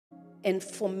And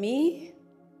for me,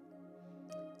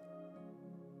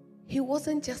 he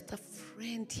wasn't just a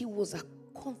friend, he was a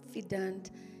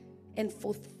confidant. And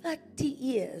for 30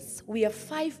 years, we are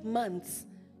 5 months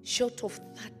short of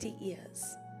 30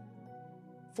 years.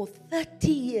 For 30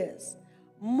 years,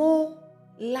 more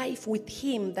life with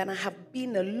him than I have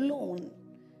been alone.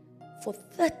 For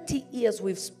 30 years,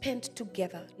 we've spent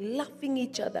together, loving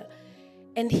each other.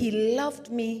 And he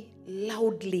loved me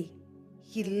loudly.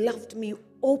 He loved me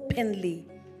openly.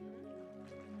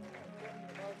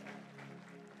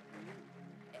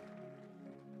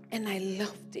 And I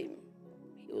loved him.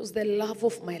 He was the love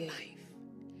of my life.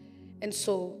 And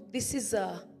so this is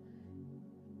a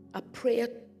prayer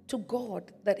to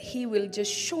God that he will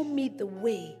just show me the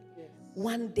way,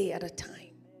 one day at a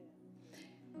time.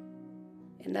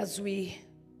 And as we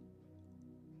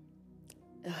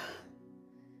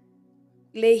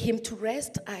lay him to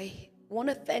rest, I want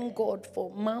to thank God for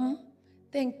Mom.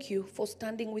 Thank you for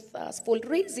standing with us, for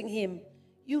raising him.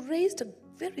 You raised a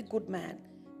very good man.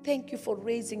 Thank you for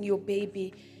raising your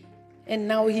baby. And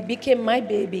now he became my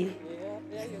baby.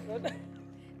 Yeah, you go.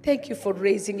 Thank you for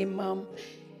raising him, Mom.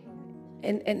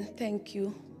 And thank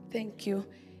you. Thank you.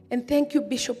 And thank you,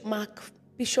 Bishop Mark,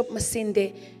 Bishop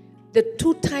Masinde. The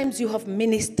 2 times you have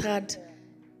ministered,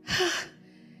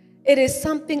 it is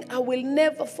something I will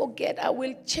never forget. I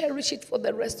will cherish it for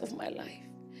the rest of my life.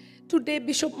 Today,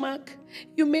 Bishop Mark,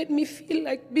 you made me feel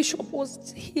like Bishop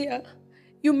was here.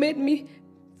 You made me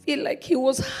feel like he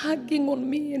was hugging on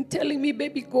me and telling me,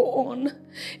 baby, go on.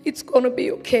 It's going to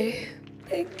be okay.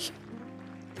 Thank you.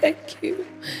 Thank you.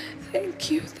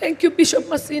 Thank you. Thank you, Bishop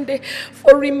Masinde,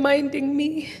 for reminding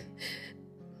me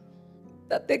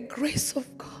that the grace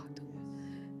of God,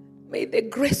 may the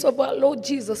grace of our Lord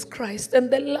Jesus Christ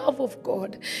and the love of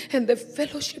God and the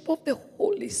fellowship of the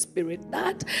Holy Spirit,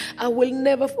 that I will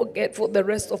never forget for the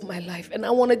rest of my life. And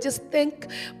I want to just thank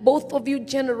both of you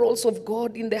generals of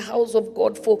God in the house of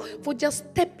God for just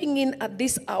stepping in at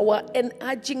this hour and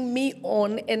urging me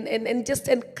on and just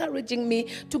encouraging me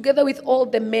together with all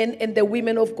the men and the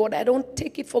women of God. I don't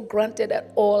take it for granted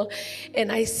at all.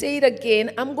 And I say it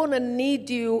again, I'm going to need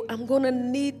you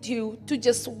to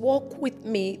just walk with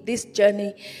me this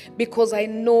journey, because I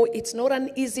know it's not an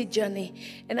easy journey.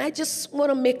 And I just want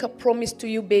to make a promise to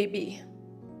you, baby.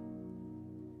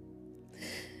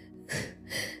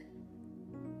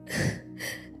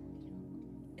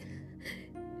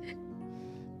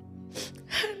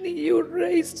 Honey, you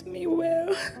raised me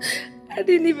well. I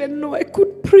didn't even know I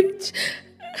could preach.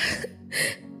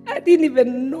 I didn't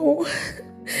even know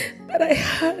that I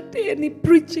had any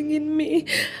preaching in me.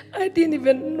 I didn't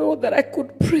even know that I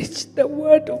could preach the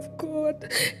word of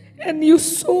God. And you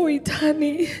saw it,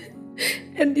 honey.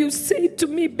 And you said to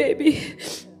me, baby,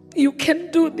 you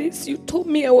can do this. You told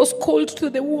me I was called to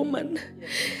the woman.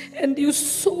 And you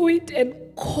saw it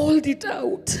and called it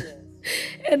out.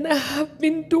 And I have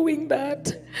been doing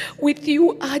that with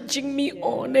you urging me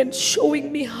on and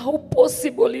showing me how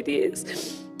possible it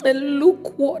is. And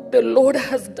look what the Lord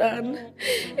has done.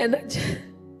 And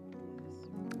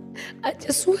I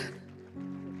just want,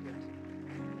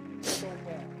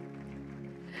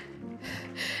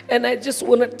 and I just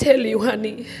want to tell you,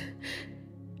 honey,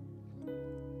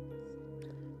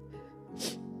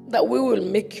 that we will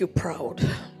make you proud.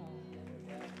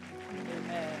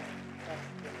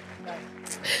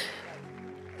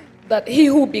 That he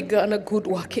who began a good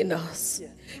work in us,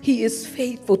 he is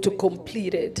faithful to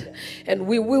complete it, and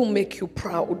we will make you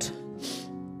proud.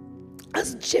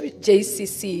 As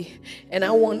JCC, and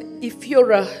I want, if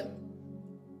you're a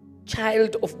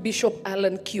child of Bishop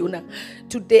Alan Kiuna,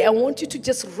 today I want you to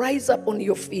just rise up on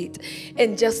your feet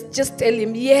and just tell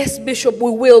him, yes, Bishop, we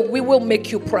will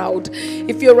make you proud.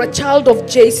 If you're a child of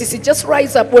JCC, just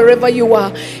rise up wherever you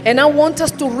are. And I want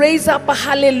us to raise up a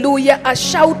hallelujah, a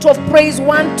shout of praise.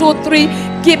 1, 2, 3.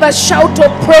 Give a shout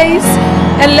of praise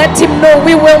and let him know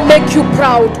we will make you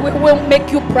proud. We will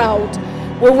make you proud.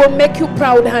 We will make you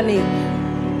proud, honey.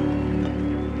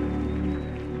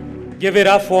 Give it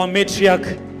up for our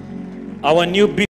matriarch, our new